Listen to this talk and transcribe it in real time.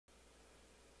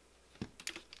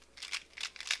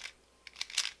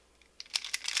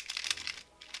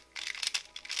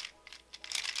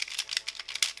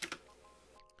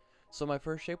So my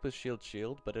first shape was shield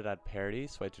shield, but it had parity,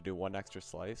 so I had to do one extra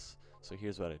slice. So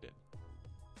here's what I did.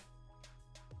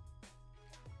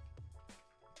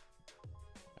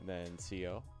 And then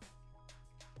CO.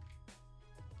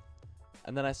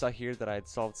 And then I saw here that I had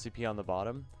solved CP on the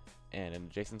bottom and an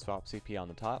adjacent swap CP on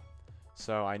the top.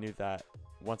 So I knew that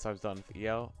once I was done with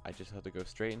EO, I just had to go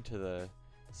straight into the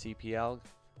CP alg,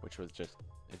 which was just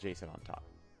adjacent on top.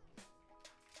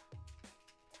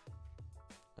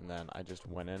 And then I just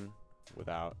went in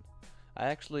without. I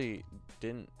actually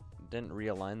didn't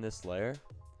realign this layer,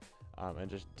 and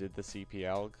just did the CP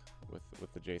alg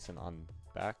with adjacent on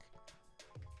back,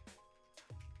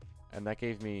 and that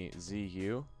gave me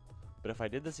ZU. But if I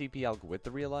did the CP alg with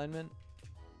the realignment,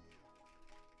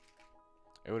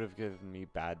 it would have given me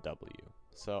bad W.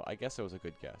 So I guess it was a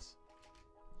good guess.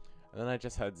 And then I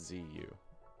just had ZU.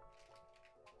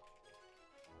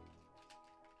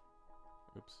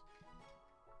 Oops.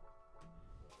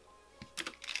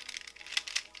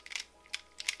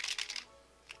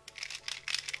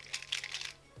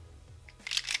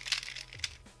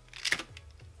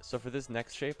 So for this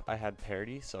next shape, I had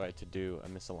parity, so I had to do a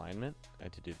misalignment. I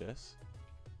had to do this.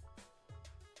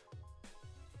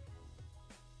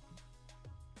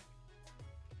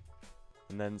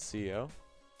 And then CO.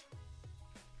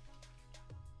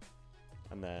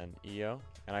 And then EO.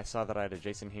 And I saw that I had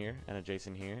adjacent here and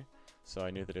adjacent here, so I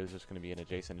knew that it was just going to be an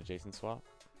adjacent swap.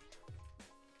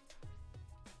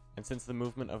 And since the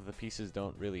movement of the pieces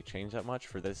don't really change that much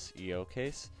for this EO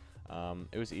case,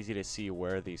 it was easy to see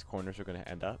where these corners are going to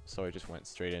end up, so I just went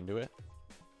straight into it.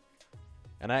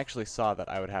 And I actually saw that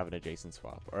I would have an adjacent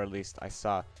swap, or at least I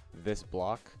saw this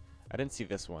block. I didn't see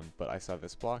this one, but I saw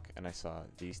this block, and I saw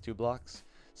these two blocks,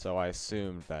 so I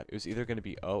assumed that it was either going to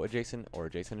be O adjacent or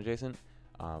adjacent adjacent,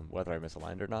 whether I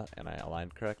misaligned or not, and I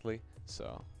aligned correctly,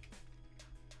 so.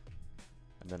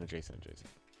 And then adjacent adjacent.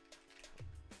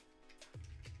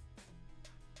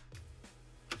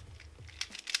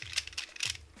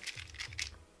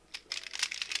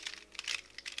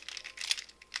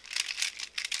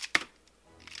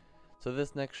 So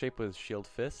this next shape was shield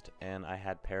fist, and I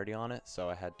had parity on it, so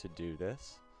I had to do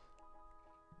this.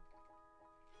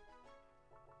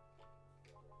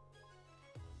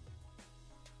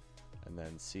 And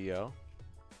then CO.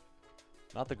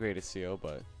 Not the greatest CO,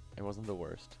 but it wasn't the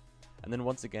worst. And then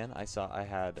once again, I saw I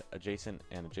had adjacent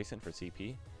and adjacent for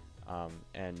CP,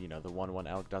 and you know the 1-1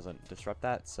 elk doesn't disrupt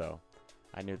that, so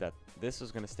I knew that this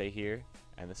was going to stay here,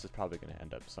 and this is probably going to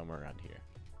end up somewhere around here.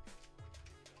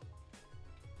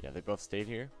 Yeah, they both stayed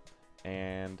here,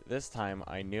 and this time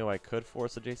I knew I could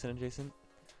force adjacent adjacent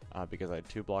because I had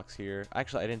two blocks here.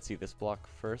 Actually, I didn't see this block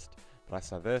first, but I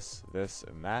saw this, this,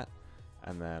 and that,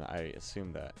 and then I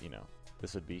assumed that, you know,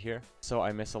 this would be here. So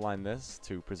I misaligned this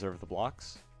to preserve the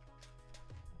blocks,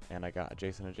 and I got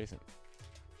adjacent adjacent.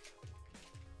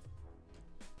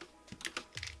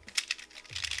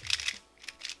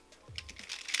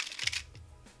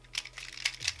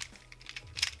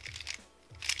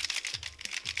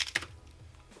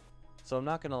 So I'm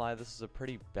not gonna lie, this is a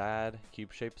pretty bad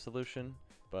cube shape solution,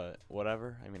 but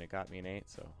whatever. I mean, it got me an 8,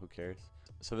 so who cares?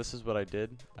 So this is what I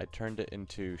did. I turned it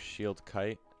into shield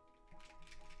kite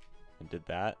and did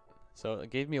that. So it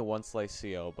gave me a 1 slice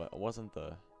CO, but it wasn't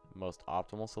the most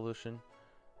optimal solution,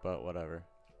 but whatever.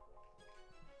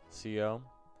 CO.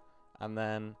 And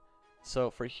then,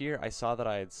 so for here, I saw that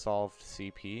I had solved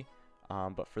CP,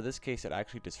 but for this case, it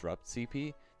actually disrupts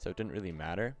CP, so it didn't really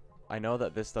matter. I know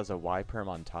that this does a Y perm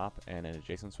on top and an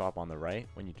adjacent swap on the right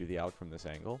when you do the alg from this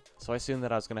angle. So I assumed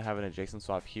that I was going to have an adjacent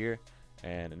swap here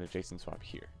and an adjacent swap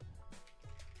here.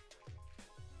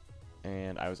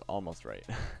 And I was almost right.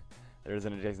 There's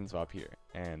an adjacent swap here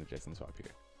and an adjacent swap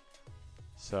here.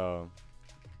 So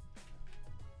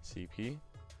CP.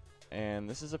 And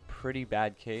this is a pretty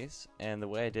bad case, and the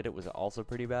way I did it was also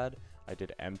pretty bad. I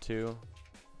did M2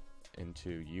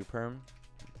 into U perm.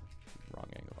 Wrong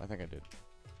angle. I think I did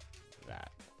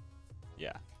that.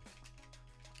 Yeah.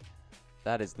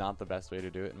 That is not the best way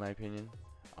to do it in my opinion.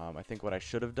 I think what I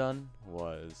should have done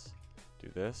was do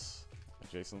this,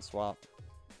 adjacent swap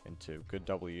into good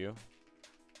W.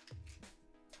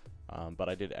 But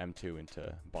I did M2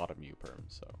 into bottom U perm,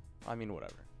 so I mean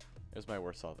whatever. It was my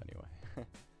worst solve anyway.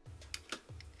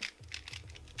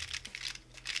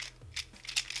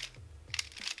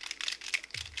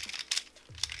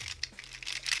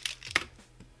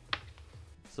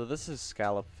 So this is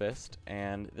Scallop Fist,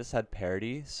 and this had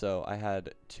parity, so I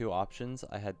had two options.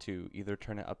 I had to either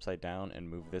turn it upside down and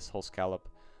move this whole scallop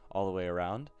all the way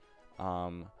around,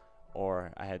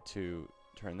 or I had to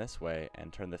turn this way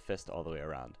and turn the fist all the way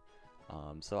around.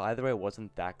 So either way it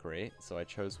wasn't that great, so I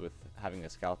chose with having a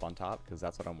scallop on top because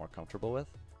that's what I'm more comfortable with.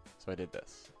 So I did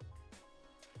this.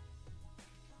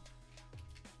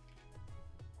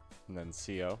 And then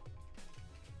CO.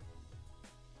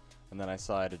 And then I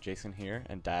saw I had adjacent here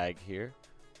and diag here.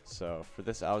 So for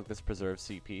this alg, this preserves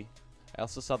CP. I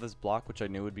also saw this block which I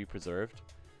knew would be preserved.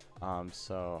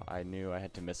 So I knew I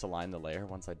had to misalign the layer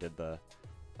once I did the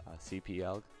CP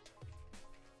alg.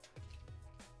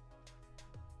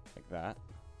 Like that.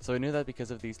 So I knew that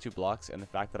because of these two blocks and the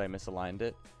fact that I misaligned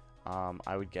it,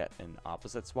 I would get an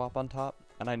opposite swap on top.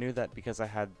 And I knew that because I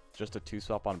had just a 2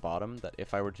 swap on bottom, that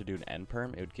if I were to do an end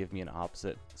perm, it would give me an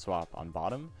opposite swap on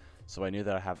bottom. So I knew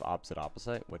that I have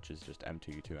opposite, which is just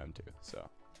M2, U2, M2. So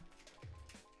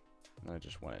and I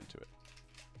just went into it.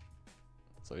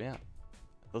 So yeah,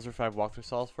 those are 5 walkthrough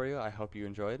solves for you. I hope you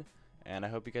enjoyed, and I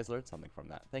hope you guys learned something from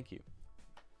that. Thank you.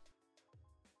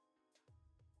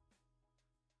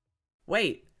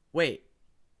 Wait.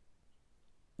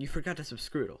 You forgot to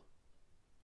subscribe.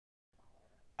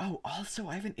 Oh, also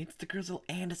I have an Instagrizzle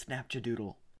and a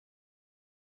Snapchadoodle.